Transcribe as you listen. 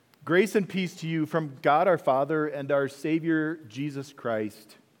Grace and peace to you from God our Father and our Savior, Jesus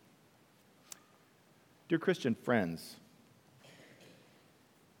Christ. Dear Christian friends,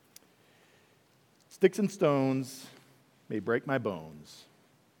 sticks and stones may break my bones,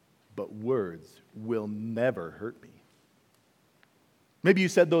 but words will never hurt me. Maybe you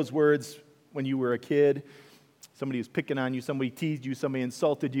said those words when you were a kid. Somebody was picking on you, somebody teased you, somebody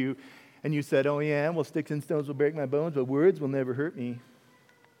insulted you, and you said, oh yeah, well, sticks and stones will break my bones, but words will never hurt me.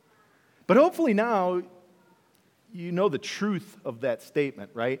 But hopefully now you know the truth of that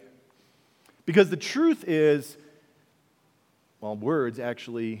statement, right? Because the truth is, well, words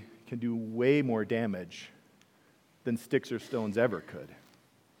actually can do way more damage than sticks or stones ever could.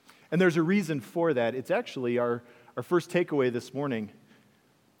 And there's a reason for that. It's actually our first takeaway this morning.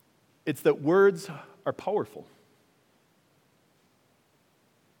 It's that words are powerful.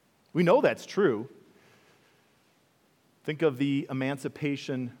 We know that's true. Think of the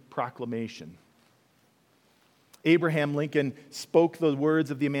Emancipation Proclamation. Abraham Lincoln spoke the words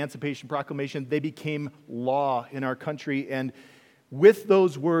of the Emancipation Proclamation. They became law in our country. And with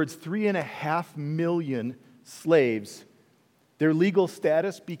those words, 3.5 million slaves, their legal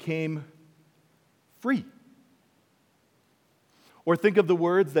status became free. Or think of the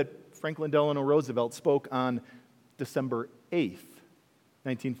words that Franklin Delano Roosevelt spoke on December 8th,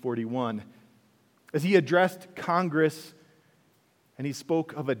 1941, as he addressed Congress, and he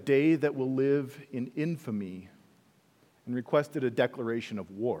spoke of a day that will live in infamy and requested a declaration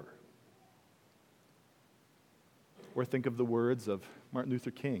of war. Or think of the words of Martin Luther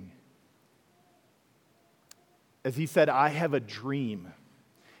King, as he said, I have a dream,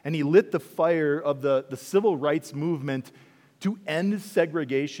 and he lit the fire of the civil rights movement to end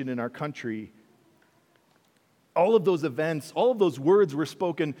segregation in our country. All of those events, all of those words were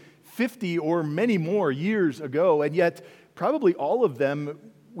spoken 50 or many more years ago, and yet probably all of them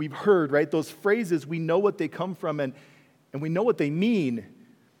we've heard, right? Those phrases, we know what they come from, and we know what they mean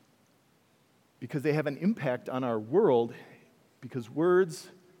because they have an impact on our world, because words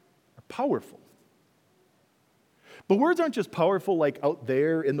are powerful. But words aren't just powerful like out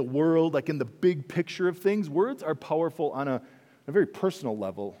there in the world, like in the big picture of things. Words are powerful on a very personal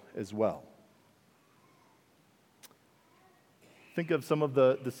level as well. Think of some of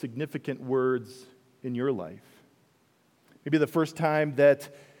the significant words in your life. Maybe the first time that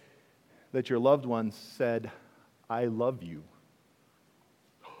your loved one said, I love you.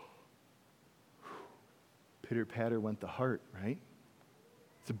 Pitter patter went the heart, right?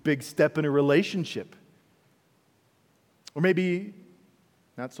 It's a big step in a relationship. Or maybe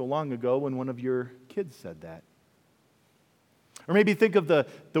not so long ago when one of your kids said that. Or maybe think of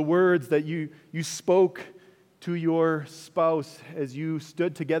the words that you spoke to your spouse as you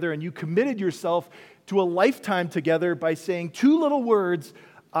stood together and you committed yourself to a lifetime together by saying two little words,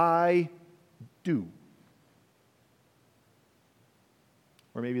 I do.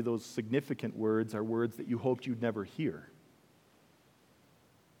 Or maybe those significant words are words that you hoped you'd never hear.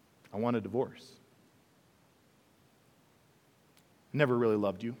 I want a divorce. I never really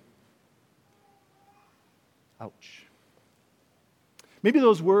loved you. Ouch. Maybe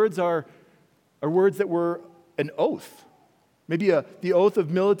those words are words that were an oath. Maybe the oath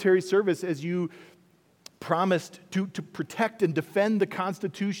of military service as you promised to protect and defend the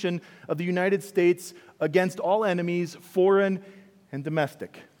Constitution of the United States against all enemies, foreign and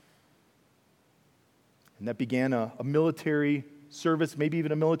domestic. And that began a military service, maybe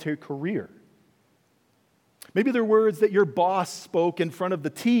even a military career. Maybe they're words that your boss spoke in front of the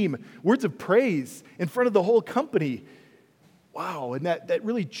team, words of praise in front of the whole company. Wow, and that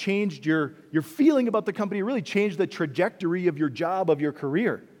really changed your feeling about the company, really changed the trajectory of your job, of your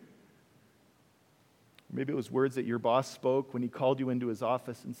career. Maybe it was words that your boss spoke when he called you into his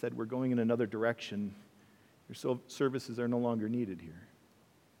office and said, we're going in another direction. Your services are no longer needed here.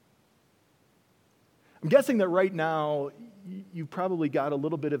 I'm guessing that right now you've probably got a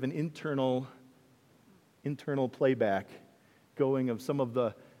little bit of an internal playback going of some of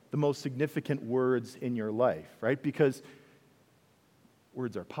the most significant words in your life, right? Because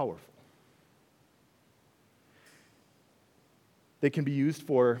words are powerful. They can be used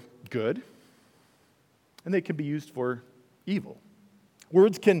for good, and they can be used for evil.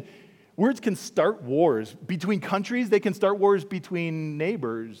 Words can start wars between countries. They can start wars between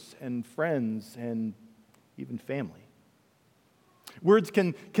neighbors and friends and even family. Words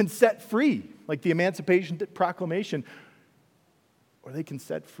can set free, like the Emancipation Proclamation, or they can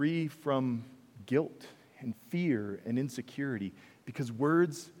set free from guilt and fear and insecurity, because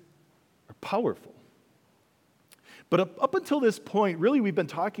words are powerful. But up until this point, really we've been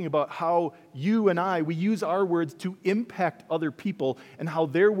talking about how you and I, we use our words to impact other people and how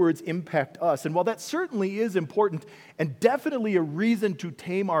their words impact us. And while that certainly is important and definitely a reason to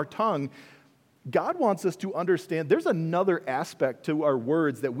tame our tongue, God wants us to understand there's another aspect to our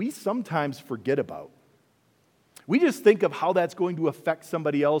words that we sometimes forget about. We just think of how that's going to affect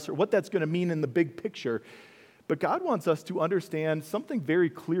somebody else or what that's going to mean in the big picture. But God wants us to understand something very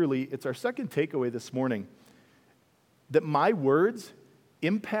clearly. It's our second takeaway this morning. That my words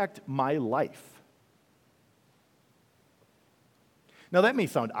impact my life. Now, that may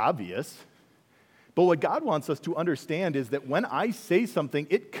sound obvious, but what God wants us to understand is that when I say something,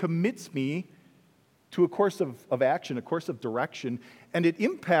 it commits me to a course of action, a course of direction, and it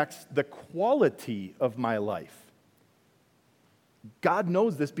impacts the quality of my life. God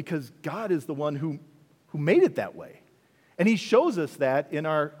knows this because God is the one who made it that way. And he shows us that in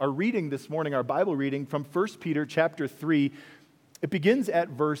our reading this morning, our Bible reading from 1 Peter chapter 3. It begins at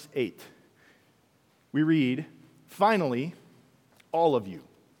verse 8. We read, "Finally, all of you,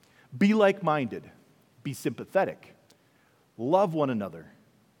 be like-minded, be sympathetic, love one another,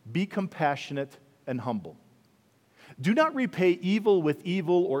 be compassionate and humble. Do not repay evil with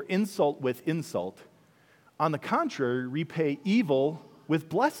evil or insult with insult. On the contrary, repay evil with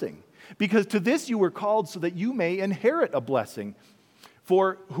blessing. Because to this you were called so that you may inherit a blessing.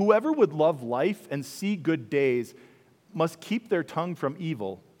 For whoever would love life and see good days must keep their tongue from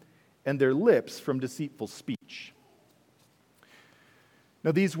evil and their lips from deceitful speech."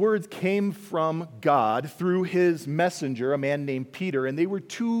 Now, these words came from God through his messenger, a man named Peter, and they were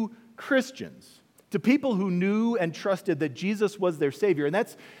to Christians, to people who knew and trusted that Jesus was their Savior. And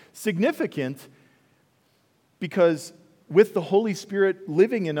that's significant because with the Holy Spirit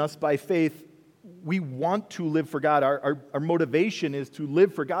living in us by faith, we want to live for God. Our motivation is to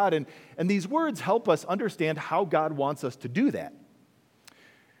live for God. And these words help us understand how God wants us to do that.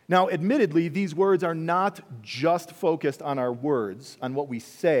 Now, admittedly, these words are not just focused on our words, on what we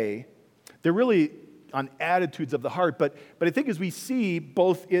say. They're really on attitudes of the heart. But I think as we see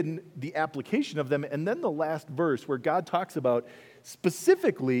both in the application of them and then the last verse where God talks about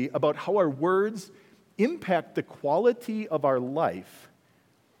specifically about how our words impact the quality of our life,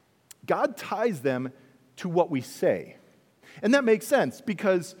 God ties them to what we say. And that makes sense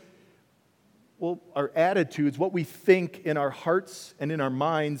because, well, our attitudes, what we think in our hearts and in our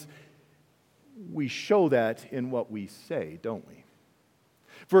minds, we show that in what we say, don't we?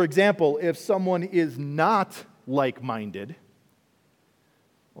 For example, if someone is not like-minded,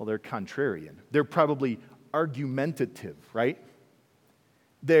 well, they're contrarian. They're probably argumentative, right?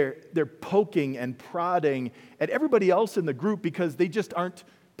 They're poking and prodding at everybody else in the group because they just aren't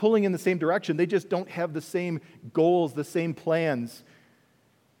pulling in the same direction. They just don't have the same goals, the same plans.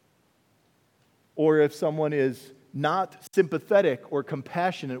 Or if someone is not sympathetic or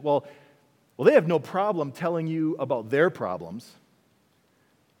compassionate, well, they have no problem telling you about their problems.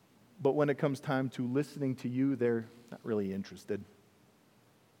 But when it comes time to listening to you, they're not really interested.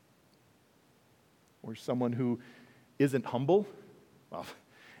 Or someone who isn't humble, well,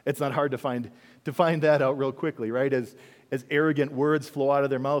 it's not hard to find that out real quickly, right? As arrogant words flow out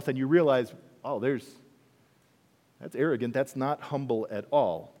of their mouth and you realize, oh, that's arrogant, that's not humble at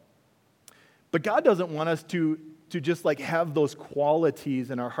all. But God doesn't want us to just like have those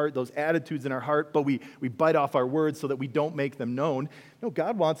qualities in our heart, those attitudes in our heart, but we bite off our words so that we don't make them known. No,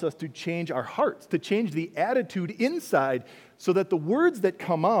 God wants us to change our hearts, to change the attitude inside so that the words that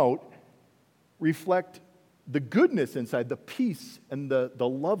come out reflect the goodness inside, the peace and the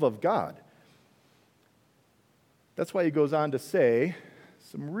love of God. That's why he goes on to say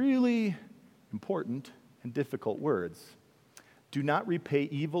some really important and difficult words. Do not repay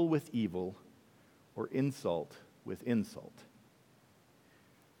evil with evil or insult with insult.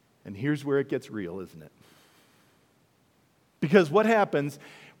 And here's where it gets real, isn't it? Because what happens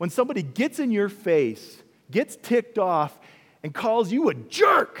when somebody gets in your face, gets ticked off, and calls you a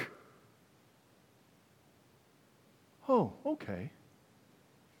jerk? Oh, okay.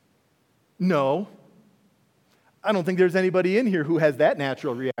 No, I don't think there's anybody in here who has that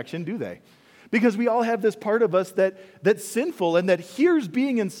natural reaction, do they? Because we all have this part of us that's sinful and that hears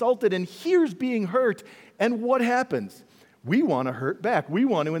being insulted and hears being hurt. And what happens? We want to hurt back. We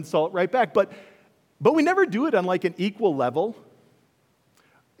want to insult right back. But we never do it on like an equal level.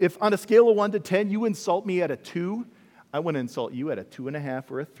 If on a scale of 1 to 10, you insult me at a 2, I want to insult you at a 2.5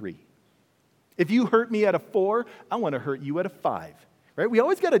 or a 3. If you hurt me at a 4, I want to hurt you at a 5. Right? We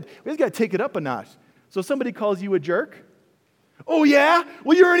always got to take it up a notch. So somebody calls you a jerk. Oh, yeah?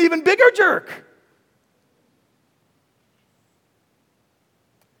 Well, you're an even bigger jerk.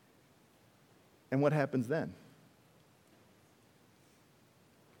 And what happens then?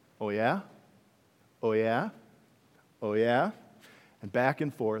 Oh yeah? Oh yeah? Oh yeah? And back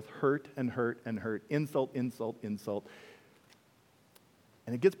and forth, hurt and hurt and hurt, insult, insult, insult.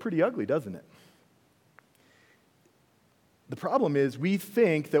 And it gets pretty ugly, doesn't it? The problem is we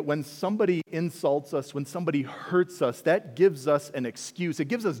think that when somebody insults us, when somebody hurts us, that gives us an excuse. It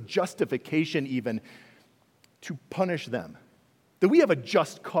gives us justification even to punish them. That we have a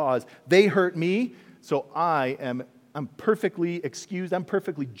just cause. They hurt me, so I'm perfectly excused. I'm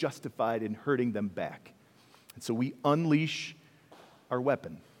perfectly justified in hurting them back. And so we unleash our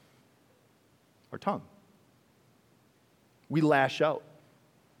weapon, our tongue. We lash out.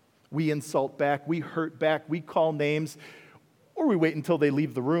 We insult back. We hurt back. We call names. Or we wait until they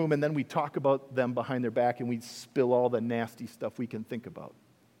leave the room and then we talk about them behind their back and we spill all the nasty stuff we can think about.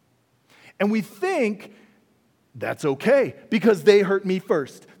 And we think that's okay because they hurt me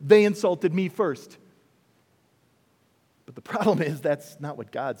first. They insulted me first. But the problem is that's not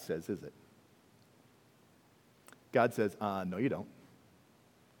what God says, is it? God says, no, you don't.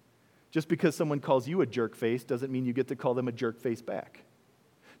 Just because someone calls you a jerk face doesn't mean you get to call them a jerk face back.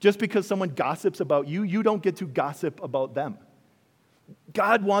 Just because someone gossips about you, you don't get to gossip about them.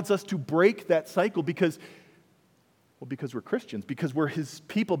 God wants us to break that cycle because we're Christians, because we're His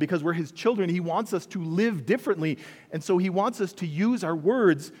people, because we're His children. He wants us to live differently, and so He wants us to use our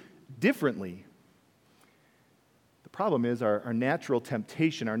words differently. The problem is our natural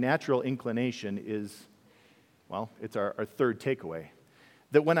temptation, our natural inclination is, well, it's our third takeaway.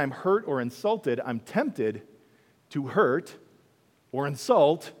 That when I'm hurt or insulted, I'm tempted to hurt or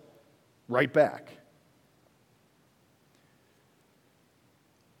insult right back.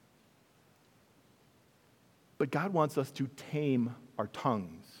 But God wants us to tame our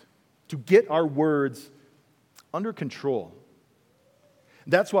tongues, to get our words under control.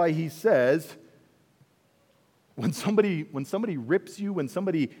 That's why He says, when somebody rips you, when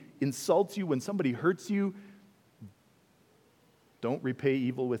somebody insults you, when somebody hurts you, don't repay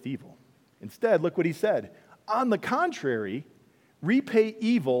evil with evil. Instead, look what He said. On the contrary, repay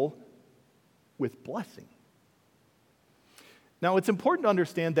evil with blessing. Now, it's important to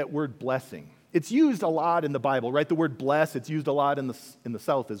understand that word blessing. It's used a lot in the Bible, right? The word bless, it's used a lot in the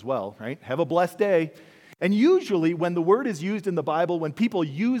South as well, right? Have a blessed day. And usually when the word is used in the Bible, when people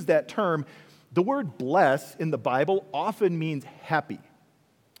use that term, the word bless in the Bible often means happy.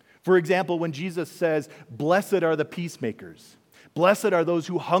 For example, when Jesus says, blessed are the peacemakers, blessed are those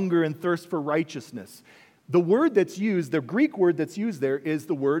who hunger and thirst for righteousness. The word that's used, the Greek word that's used there is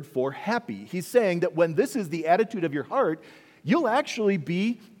the word for happy. He's saying that when this is the attitude of your heart, you'll actually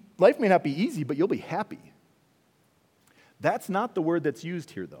be, life may not be easy, but you'll be happy. That's not the word that's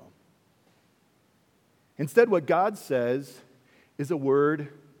used here, though. Instead, what God says is a word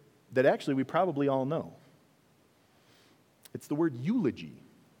that actually we probably all know. It's the word eulogy.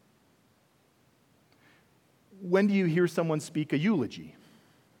 When do you hear someone speak a eulogy?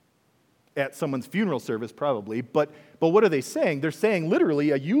 At someone's funeral service, probably. But what are they saying? They're saying literally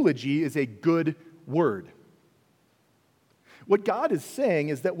a eulogy is a good word. What God is saying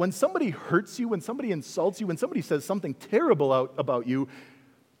is that when somebody hurts you, when somebody insults you, when somebody says something terrible about you,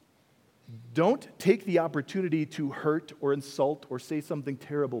 don't take the opportunity to hurt or insult or say something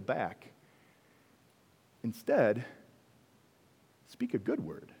terrible back. Instead, speak a good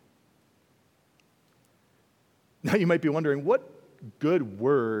word. Now you might be wondering, what good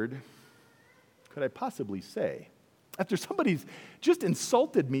word could I possibly say? After somebody's just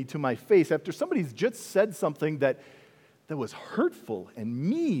insulted me to my face, after somebody's just said something that was hurtful and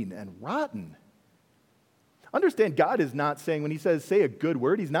mean and rotten. Understand, God is not saying, when He says say a good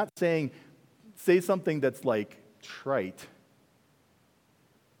word, He's not saying say something that's like trite.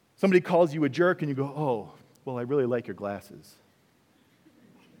 Somebody calls you a jerk and you go, oh, well, I really like your glasses.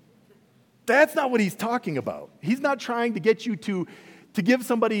 That's not what He's talking about. He's not trying to get you to give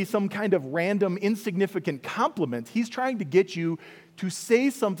somebody some kind of random, insignificant compliment. He's trying to get you to say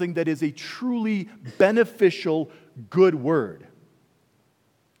something that is a truly beneficial, good word.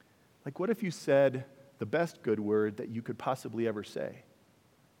 Like, what if you said the best good word that you could possibly ever say?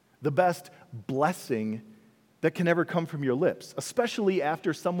 The best blessing that can ever come from your lips, especially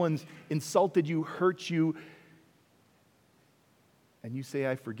after someone's insulted you, hurt you, and you say,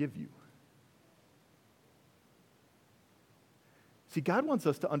 I forgive you. See, God wants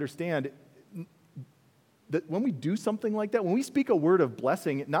us to understand that when we do something like that, when we speak a word of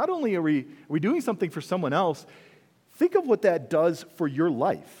blessing, not only are we doing something for someone else, think of what that does for your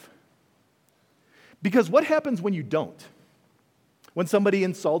life. Because what happens when you don't? When somebody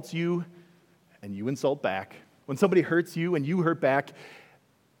insults you and you insult back, when somebody hurts you and you hurt back,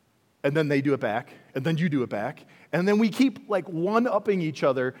 and then they do it back, and then you do it back, and then we keep like one-upping each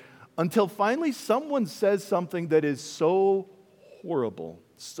other, until finally someone says something that is so horrible,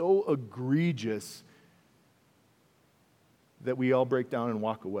 so egregious, that we all break down and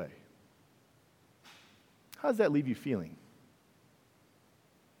walk away. How does that leave you feeling?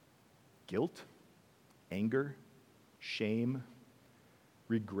 Guilt, anger, shame,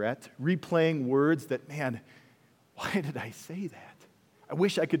 regret, replaying words that, man, why did I say that? I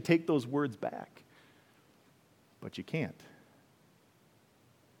wish I could take those words back. But you can't.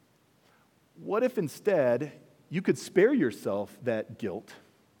 What if instead you could spare yourself that guilt,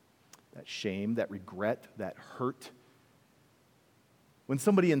 that shame, that regret, that hurt? When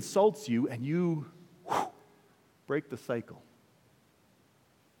somebody insults you and you break the cycle.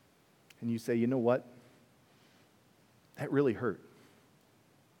 And you say, you know what? That really hurt.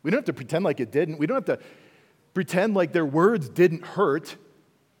 We don't have to pretend like it didn't. We don't have to pretend like their words didn't hurt.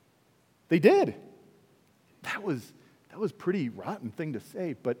 They did. That was a pretty rotten thing to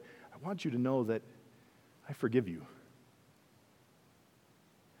say, but I want you to know that I forgive you.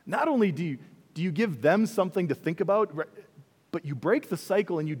 Not only do you give them something to think about, but you break the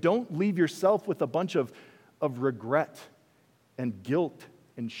cycle and you don't leave yourself with a bunch of regret and guilt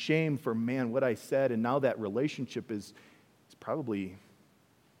and shame for, man, what I said, and now that relationship is probably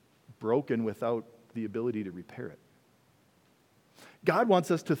broken without the ability to repair it. God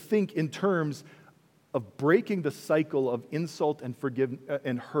wants us to think in terms of breaking the cycle of insult and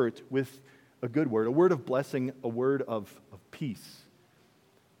and hurt with a good word, a word of blessing, a word of peace,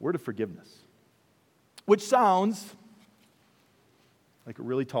 a word of forgiveness. Which sounds like a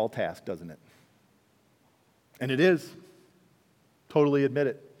really tall task, doesn't it? And it is. Totally admit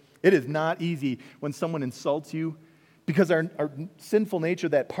it. It is not easy when someone insults you, because our sinful nature,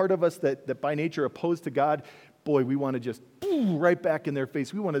 that part of us that by nature opposed to God, boy, we want to just right back in their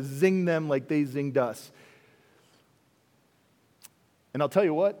face. We want to zing them like they zinged us. And I'll tell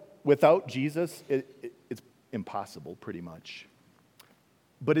you what, without Jesus, it's impossible pretty much.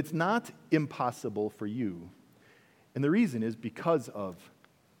 But it's not impossible for you. And the reason is because of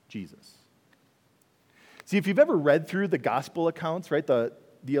Jesus. See, if you've ever read through the gospel accounts, right, the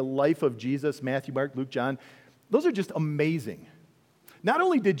life of Jesus, Matthew, Mark, Luke, John, those are just amazing. Not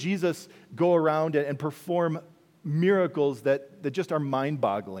only did Jesus go around and perform miracles that just are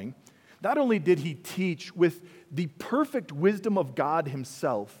mind-boggling, not only did he teach with the perfect wisdom of God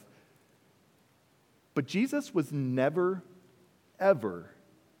himself, but Jesus was never, ever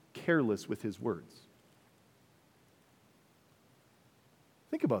careless with his words.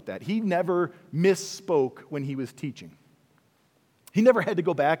 Think about that. He never misspoke when he was teaching. He never had to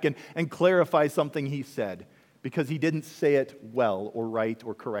go back and clarify something he said because he didn't say it well or right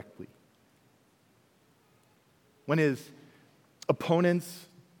or correctly. When his opponents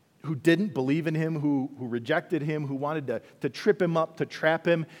who didn't believe in him, who rejected him, who wanted to trip him up, to trap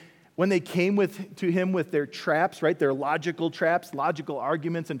him, when they came to him with their traps, right, their logical traps, logical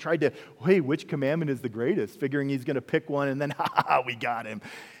arguments, and tried to, hey, which commandment is the greatest, figuring he's going to pick one, and then, we got him.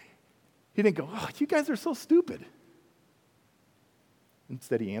 He didn't go, oh, you guys are so stupid.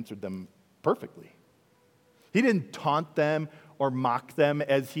 Instead, he answered them perfectly. He didn't taunt them or mock them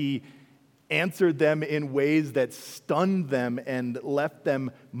as he answered them in ways that stunned them and left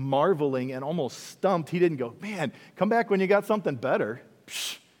them marveling and almost stumped. He didn't go, man, come back when you got something better.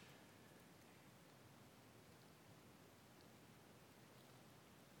 Psh.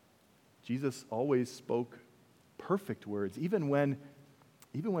 Jesus always spoke perfect words, even when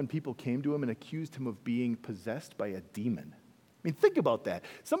people came to him and accused him of being possessed by a demon. I mean, think about that.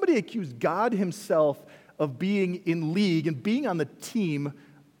 Somebody accused God himself of being in league and being on the team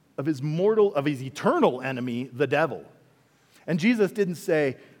of his eternal enemy, the devil. And Jesus didn't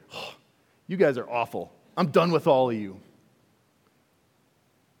say, oh, you guys are awful. I'm done with all of you.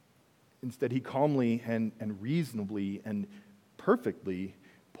 Instead, he calmly and reasonably and perfectly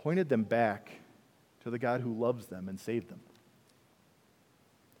pointed them back to the God who loves them and saved them.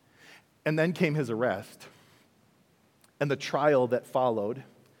 And then came his arrest and the trial that followed.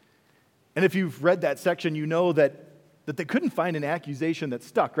 And if you've read that section, you know that they couldn't find an accusation that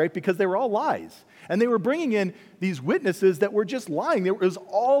stuck, right? Because they were all lies. And they were bringing in these witnesses that were just lying. It was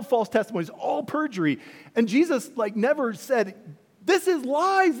all false testimonies, all perjury. And Jesus, never said, this is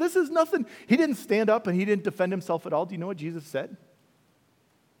lies, this is nothing. He didn't stand up and he didn't defend himself at all. Do you know what Jesus said?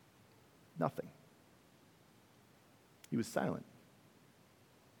 Nothing. He was silent.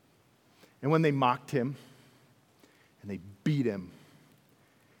 And when they mocked him, and they beat him,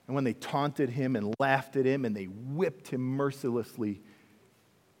 and when they taunted him and laughed at him and they whipped him mercilessly,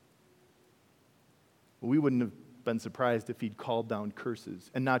 we wouldn't have been surprised if he'd called down curses,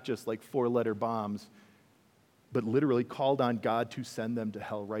 and not just like 4-letter bombs, but literally called on God to send them to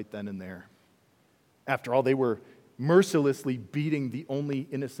hell right then and there. After all, they were mercilessly beating the only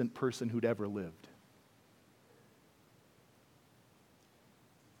innocent person who'd ever lived.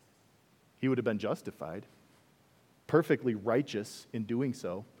 He would have been justified, perfectly righteous in doing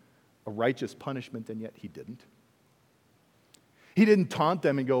so, a righteous punishment, and yet he didn't. He didn't taunt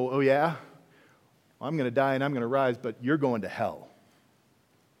them and go, oh yeah, I'm going to die and I'm going to rise, but you're going to hell.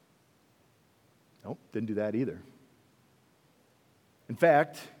 Nope, didn't do that either. In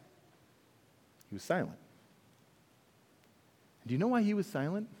fact, he was silent. Do you know why he was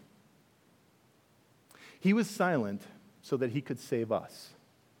silent? He was silent so that he could save us.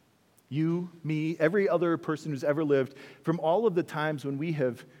 You, me, every other person who's ever lived, from all of the times when we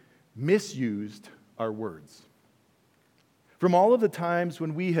have misused our words. From all of the times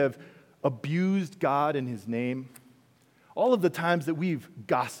when we have abused God and His name. All of the times that we've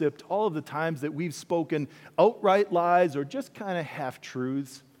gossiped. All of the times that we've spoken outright lies or just kind of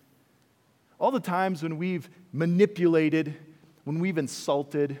half-truths. All the times when we've manipulated, when we've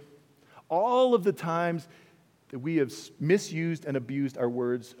insulted. All of the times that we have misused and abused our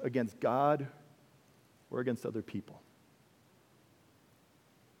words against God or against other people.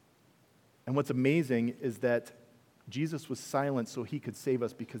 And what's amazing is that Jesus was silent so He could save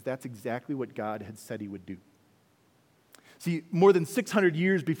us because that's exactly what God had said He would do. See, more than 600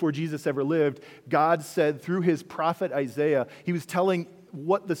 years before Jesus ever lived, God said through His prophet Isaiah, He was telling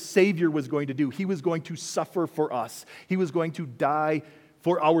what the Savior was going to do. He was going to suffer for us. He was going to die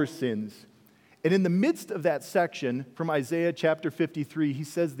for our sins. And in the midst of that section from Isaiah chapter 53, He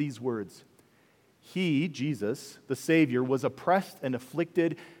says these words, He, Jesus, the Savior, was oppressed and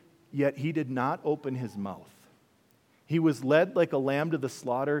afflicted, yet He did not open His mouth. He was led like a lamb to the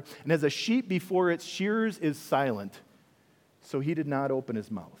slaughter, and as a sheep before its shearers is silent, so He did not open His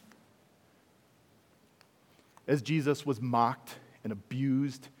mouth. As Jesus was mocked and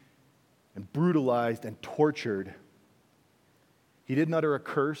abused and brutalized and tortured, He didn't utter a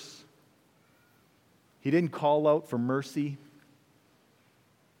curse. He didn't call out for mercy.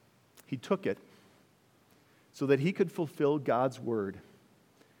 He took it so that He could fulfill God's word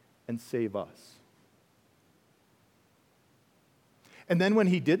and save us. And then when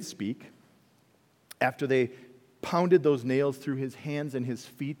He did speak, after they pounded those nails through His hands and His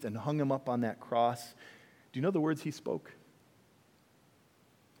feet and hung Him up on that cross, do you know the words He spoke?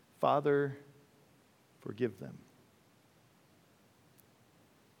 Father, forgive them.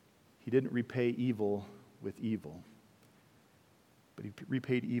 He didn't repay evil with evil, but He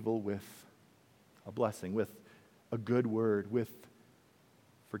repaid evil with a blessing, with a good word, with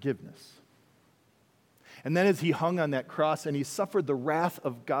forgiveness. And then as He hung on that cross and He suffered the wrath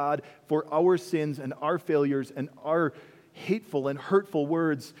of God for our sins and our failures and our hateful and hurtful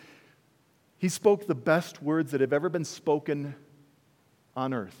words, He spoke the best words that have ever been spoken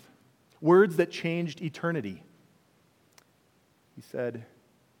on earth. Words that changed eternity. He said,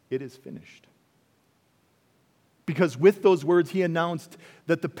 "It is finished." Because with those words, He announced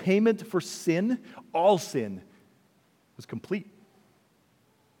that the payment for sin, all sin, was complete.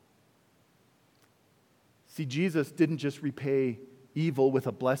 See, Jesus didn't just repay evil with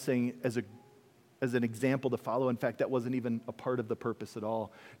a blessing as an example to follow. In fact, that wasn't even a part of the purpose at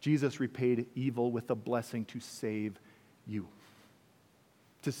all. Jesus repaid evil with a blessing to save you,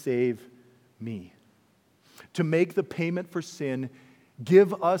 to save me, to make the payment for sin,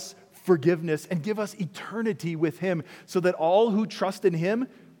 give us forgiveness, and give us eternity with Him, so that all who trust in Him,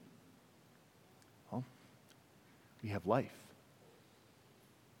 well, we have life.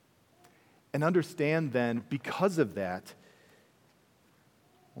 And understand then, because of that,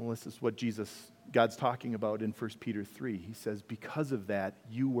 well, this is what God's talking about in 1 Peter 3. He says, because of that,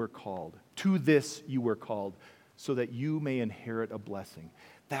 you were called. To this you were called, so that you may inherit a blessing.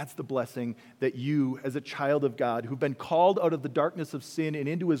 That's the blessing that you, as a child of God, who've been called out of the darkness of sin and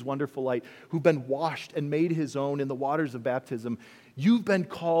into His wonderful light, who've been washed and made His own in the waters of baptism, you've been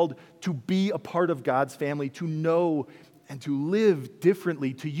called to be a part of God's family, to know and to live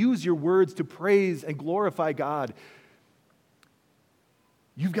differently, to use your words to praise and glorify God.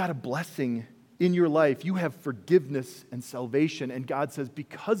 You've got a blessing in your life. You have forgiveness and salvation. And God says,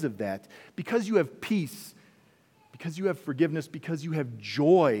 because of that, because you have peace, because you have forgiveness, because you have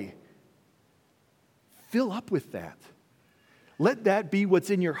joy, fill up with that. Let that be what's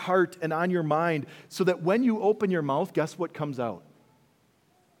in your heart and on your mind, so that when you open your mouth, guess what comes out?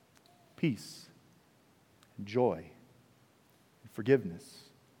 Peace, and joy, and forgiveness,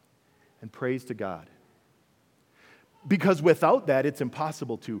 and praise to God. Because without that, it's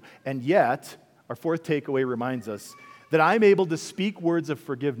impossible to. And yet, our fourth takeaway reminds us that I'm able to speak words of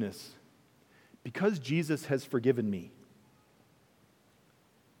forgiveness because Jesus has forgiven me.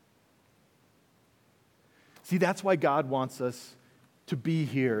 See, that's why God wants us to be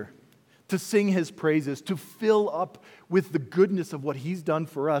here, to sing his praises, to fill up with the goodness of what he's done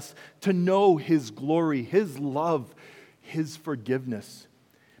for us, to know his glory, his love, his forgiveness.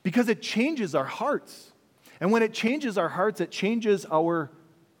 Because it changes our hearts. And when it changes our hearts, it changes our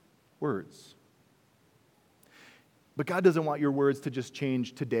words. But God doesn't want your words to just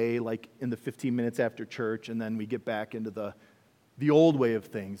change today, like in the 15 minutes after church, and then we get back into the old way of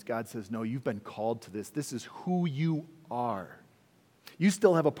things. God says, no, you've been called to this. This is who you are. You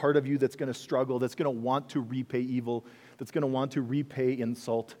still have a part of you that's going to struggle, that's going to want to repay evil, that's going to want to repay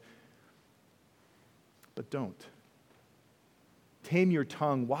insult. But don't. Tame your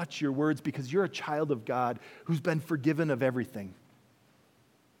tongue, watch your words, because you're a child of God who's been forgiven of everything,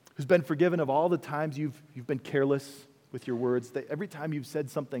 who's been forgiven of all the times you've been careless with your words, that every time you've said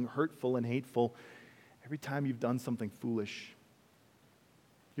something hurtful and hateful, every time you've done something foolish,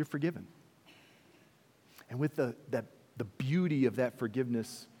 you're forgiven. And with the beauty of that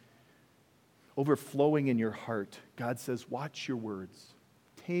forgiveness overflowing in your heart, God says, watch your words,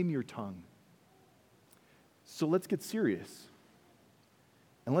 tame your tongue. So let's get serious.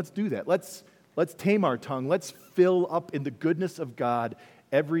 And let's do that. Let's tame our tongue. Let's fill up in the goodness of God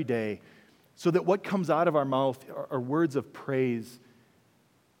every day so that what comes out of our mouth are words of praise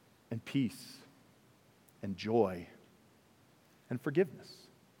and peace and joy and forgiveness,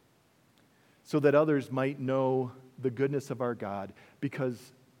 so that others might know the goodness of our God, because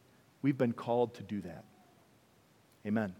we've been called to do that. Amen.